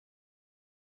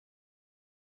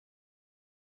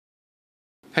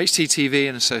HTTV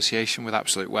in association with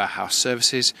Absolute Warehouse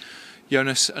Services.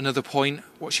 Jonas, another point.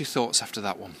 What's your thoughts after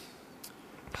that one?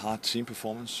 Hard team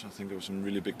performance. I think there were some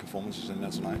really big performances in there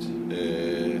tonight.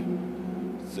 I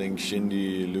think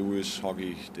Shindy, Lewis,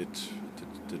 Hockey did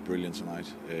brilliant tonight.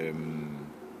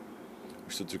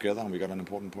 We stood together and we got an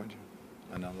important point.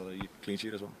 And another clean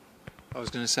sheet as well. I was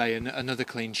going to say another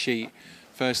clean sheet.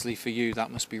 Firstly, for you,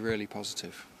 that must be really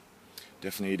positive.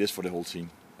 Definitely, it is for the whole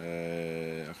team.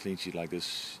 A clean sheet like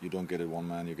this, you don't get it one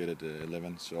man, you get it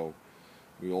 11. So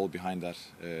we're all behind that.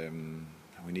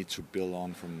 We need to build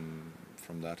on from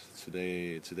that.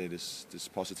 Today, this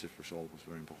positive result was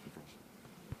very important for us.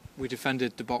 We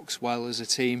defended the box well as a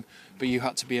team, but you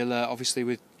had to be alert, obviously,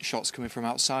 with shots coming from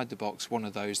outside the box. One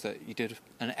of those that you did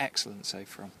an excellent save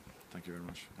from. Thank you very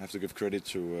much. I have to give credit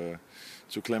to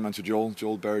Clem and to Joel.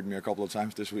 Joel buried me a couple of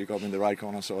times this week up in the right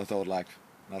corner, so I thought,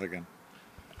 not again.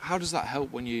 How does that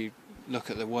help when you look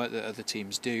at the work that other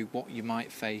teams do, what you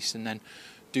might face, and then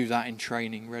do that in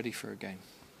training, ready for a game?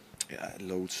 Yeah,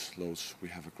 loads. We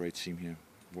have a great team here.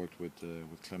 Worked with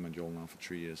Clem and Joel now for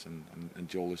 3 years, and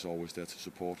Joel is always there to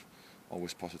support,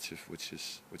 always positive, which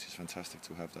is fantastic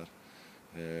to have that.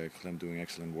 Clem doing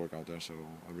excellent work out there, so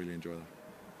I really enjoy that.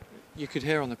 You could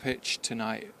hear on the pitch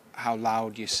tonight how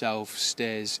loud yourself,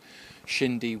 Steers,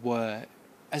 Shindy were.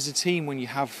 As a team, when you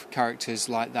have characters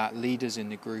like that, leaders in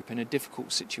the group, in a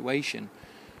difficult situation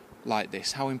like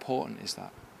this, how important is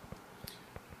that?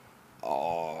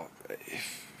 Oh,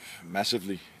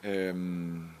 massively.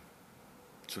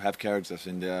 To have characters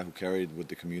in there who carry it with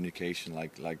the communication,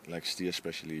 like Steer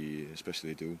especially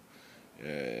do,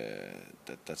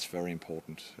 that's very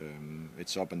important.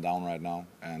 It's up and down right now,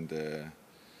 and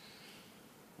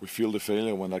we feel the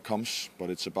failure when that comes, but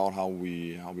it's about how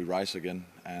we rise again,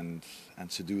 and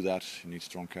to do that you need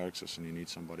strong characters, and you need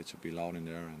somebody to be loud in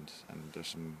there, and there's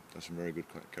some very good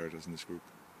characters in this group.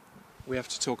 We have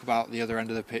to talk about the other end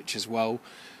of the pitch as well.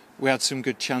 We had some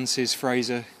good chances,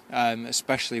 Fraser,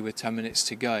 especially with 10 minutes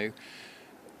to go.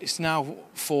 It's now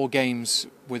 4 games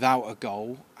without a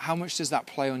goal. How much does that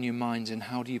play on your minds, and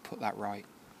how do you put that right?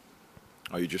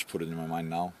 Oh, you just put it in my mind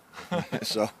now.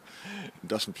 So it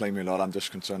doesn't play me a lot. I'm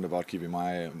just concerned about keeping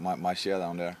my share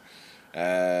down there.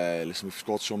 Listen, we've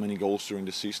scored so many goals during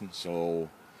the season, so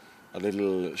a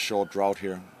little short drought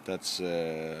here. That's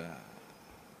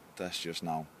just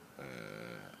now.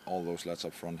 All those lads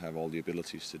up front have all the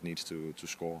abilities it needs to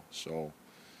score, so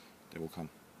they will come.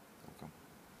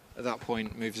 At that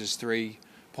point, moves us 3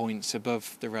 points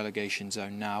above the relegation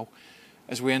zone now.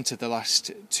 As we enter the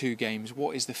last 2 games,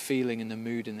 what is the feeling and the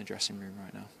mood in the dressing room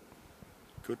right now?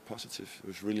 Good, positive. It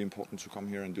was really important to come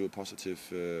here and do a positive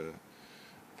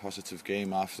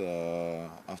game after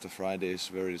Friday's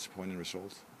very disappointing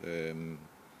result.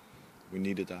 We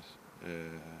needed that.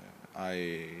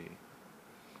 I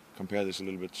compare this a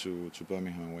little bit to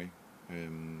Birmingham away.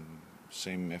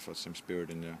 Same effort, same spirit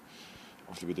in there.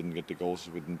 Obviously we didn't get the goals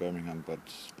within Birmingham,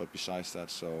 but besides that,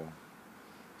 so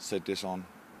set this on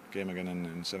game again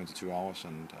in 72 hours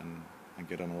and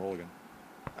get on a roll again.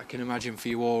 I can imagine for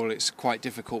you all it's quite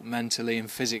difficult mentally and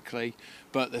physically,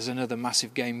 but there's another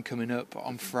massive game coming up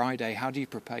on Friday. How do you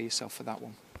prepare yourself for that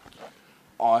one?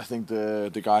 Oh, I think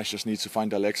the guys just need to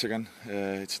find their legs again.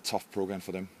 It's a tough program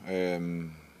for them.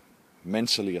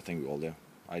 Mentally, I think we're all there.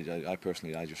 I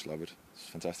personally, I just love it. It's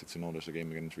fantastic to know there's a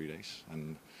game again in 3 days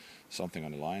and something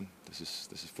on the line. This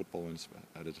is football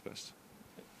at its best.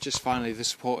 Just finally, the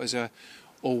supporters are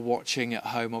all watching at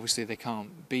home. Obviously, they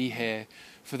can't be here.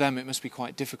 For them, it must be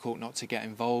quite difficult not to get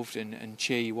involved and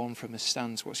cheer you on from the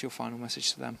stands. What's your final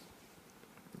message to them?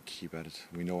 Keep at it.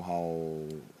 We know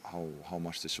how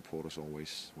much they support us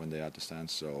always when they are at the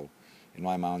stands. So, in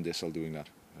my mind, they're still doing that.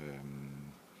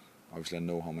 Obviously, I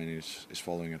know how many is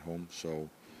following at home. So,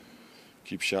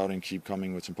 keep shouting, keep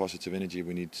coming with some positive energy.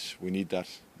 We need that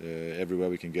everywhere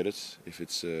we can get it. If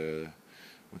it's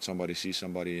when somebody sees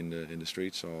somebody in the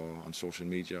streets or on social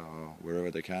media or wherever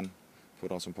they can,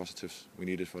 put out some positives. We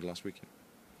need it for the last week.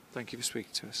 Thank you for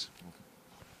speaking to us. Okay.